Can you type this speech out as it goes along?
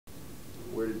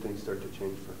did things start to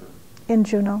change for her? In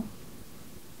Juneau.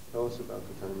 Tell us about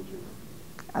the time in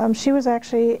Juneau. She was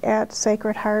actually at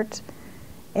Sacred Heart,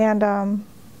 and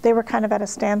they were kind of at a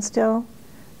standstill.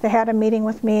 They had a meeting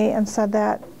with me and said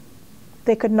that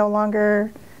they could no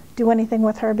longer do anything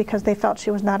with her because they felt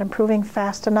she was not improving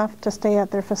fast enough to stay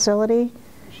at their facility.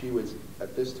 She was,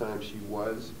 at this time, she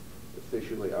was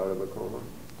officially out of a coma?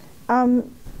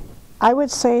 I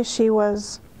would say she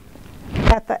was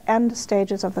at the end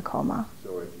stages of the coma.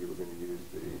 So if you were going to use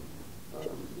the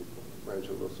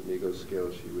Rancho Los Amigos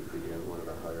scale, she would be in one of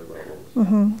the higher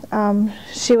levels?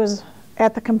 She was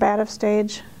at the combative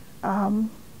stage.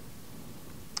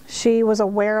 She was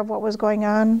aware of what was going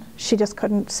on. She just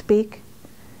couldn't speak,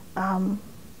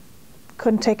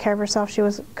 couldn't take care of herself. She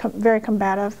was very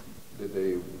combative. Did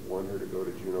they want her to go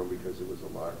to Juneau because it was a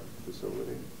locked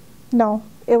facility? No,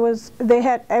 it was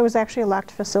actually a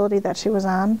locked facility that she was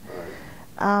on,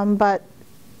 but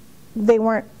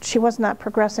she was not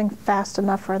progressing fast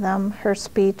enough for them. Her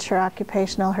speech, her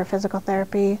occupational, her physical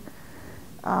therapy,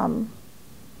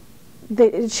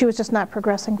 she was just not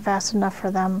progressing fast enough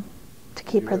for them to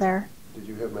keep her there. Did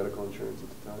you have medical insurance at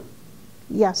the time?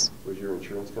 Yes. Was your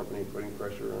insurance company putting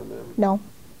pressure on them? No.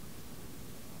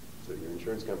 So your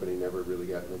insurance company never really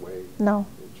got in the way no.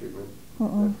 of treatment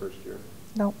that first year?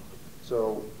 No.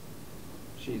 So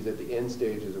she's at the end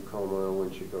stages of coma when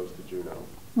she goes to Juneau.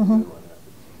 Mm-hmm. And what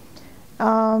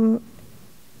happens?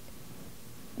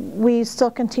 We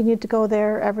still continued to go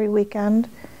there every weekend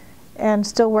and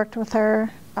still worked with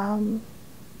her.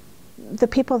 The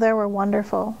people there were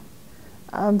wonderful.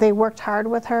 They worked hard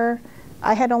with her.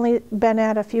 I had only been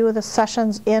at a few of the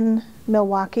sessions in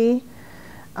Milwaukee,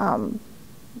 and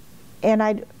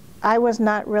I was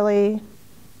not really,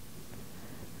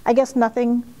 I guess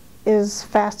nothing is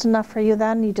fast enough for you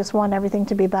then. You just want everything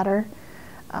to be better.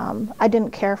 I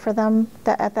didn't care for them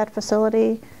at that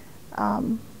facility.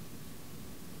 I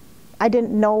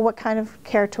didn't know what kind of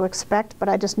care to expect, but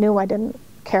I just knew I didn't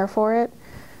care for it.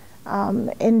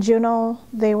 In Juneau,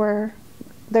 they were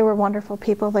wonderful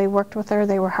people. They worked with her.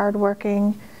 They were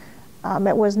hardworking.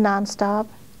 It was nonstop.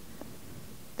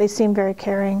 They seemed very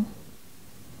caring.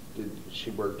 Did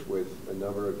she work with a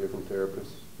number of different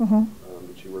therapists? Mm-hmm.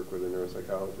 Did she work with a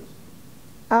neuropsychologist?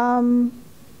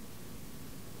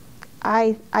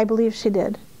 I believe she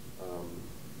did.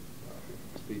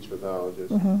 Speech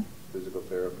pathologist, mm-hmm. physical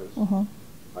therapist, mm-hmm.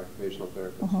 occupational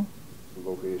therapist, mm-hmm. some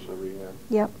vocational rehab?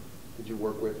 Yep. Did you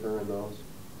work with her in those?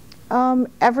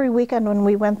 Every weekend when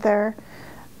we went there,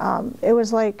 it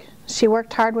was like she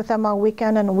worked hard with them all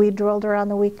weekend, and we drilled her on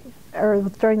the week, or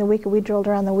during the week we drilled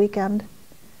her on the weekend.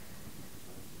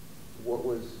 What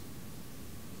was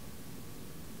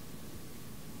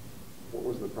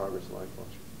the progress like?